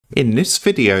In this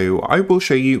video, I will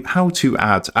show you how to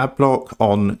add Adblock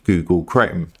on Google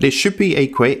Chrome. This should be a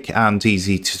quick and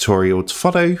easy tutorial to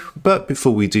follow, but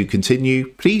before we do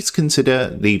continue, please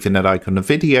consider leaving a like on the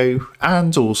video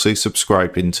and also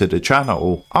subscribing to the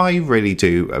channel. I really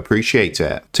do appreciate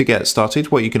it. To get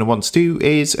started, what you're going to want to do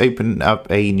is open up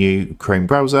a new Chrome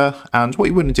browser, and what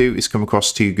you want to do is come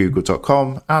across to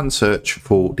google.com and search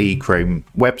for the Chrome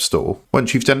Web Store.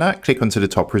 Once you've done that, click onto the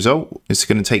top result. It's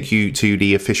going to take you to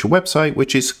the official website,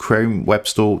 which is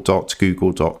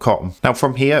chromewebstore.google.com. Now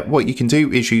from here, what you can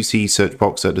do is use the search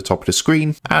box at the top of the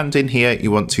screen, and in here you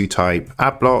want to type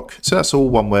Adblock. So that's all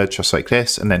one word, just like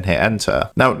this, and then hit enter.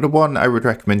 Now the one I would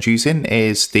recommend using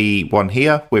is the one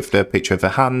here with the picture of a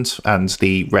hand and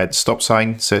the red stop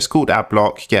sign. So it's called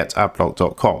Adblock, get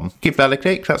adblock.com. Give that a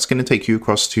click. That's going to take you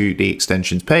across to the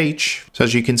extensions page. So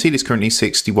as you can see, there's currently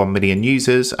 61 million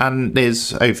users and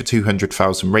there's over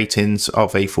 200,000 ratings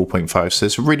of a 4.5. So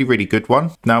it's a really good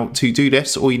one. Now to do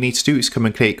this, all you need to do is come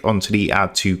and click onto the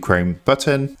add to Chrome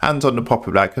button, and on the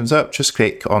pop-up that comes up, just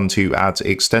click onto add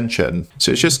extension.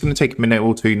 So it's just going to take a minute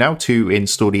or two now to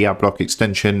install the Adblock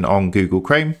extension on Google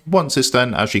Chrome. Once it's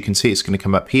done, as you can see, it's going to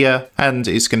come up here and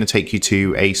it's going to take you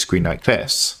to a screen like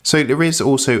this. So there is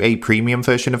also a premium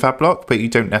version of Adblock, but you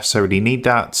don't necessarily need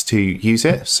that to use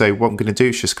it. So what I'm going to do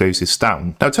is just close this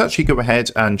down. Now to actually go ahead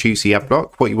and use the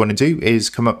Adblock, what you want to do is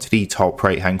come up to the top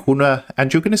right hand corner,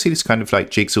 and you're going to see this kind of like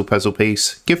jigsaw puzzle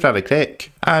piece. Give that a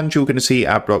click and you're going to see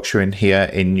Adblock showing here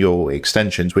in your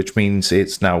extensions, which means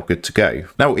it's now good to go.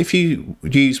 Now if you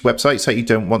use websites that you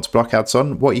don't want to block ads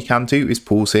on, what you can do is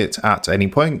pause it at any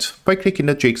point by clicking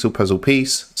the jigsaw puzzle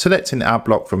piece, selecting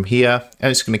Adblock from here, and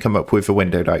it's going to come up with a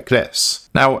window like this.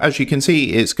 Now, as you can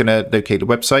see, it's going to locate the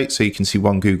website, so you can see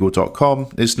onegoogle.com.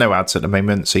 There's no ads at the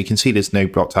moment, so you can see there's no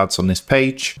blocked ads on this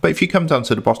page. But if you come down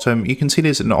to the bottom, you can see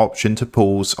there's an option to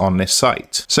pause on this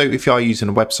site. So if you are using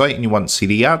a website and you want to see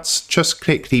the ads, just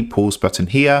click the pause button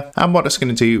here. And what it's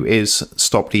going to do is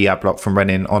stop the Adblock from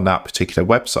running on that particular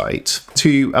website.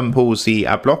 To unpause the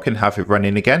Adblock and have it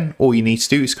running again, all you need to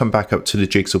do is come back up to the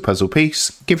jigsaw puzzle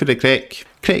piece, give it a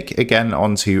click again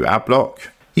onto Adblock.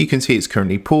 You can see it's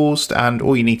currently paused, and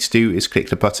all you need to do is click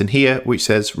the button here which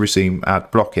says resume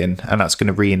ad blocking, and that's going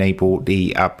to re-enable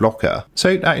the ad blocker.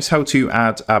 So that is how to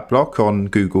add Adblock on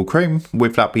Google Chrome.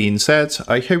 With that being said,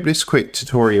 I hope this quick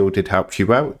tutorial did help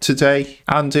you out today,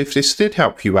 and if this did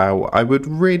help you out, I would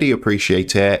really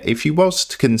appreciate it if you was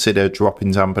to consider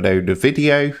dropping down below the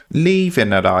video,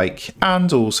 leaving a like,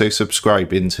 and also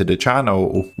subscribing to the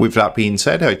channel. With that being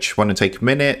said, I just want to take a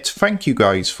minute to thank you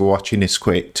guys for watching this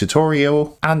quick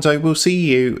tutorial, and I will see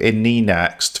you in the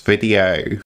next video.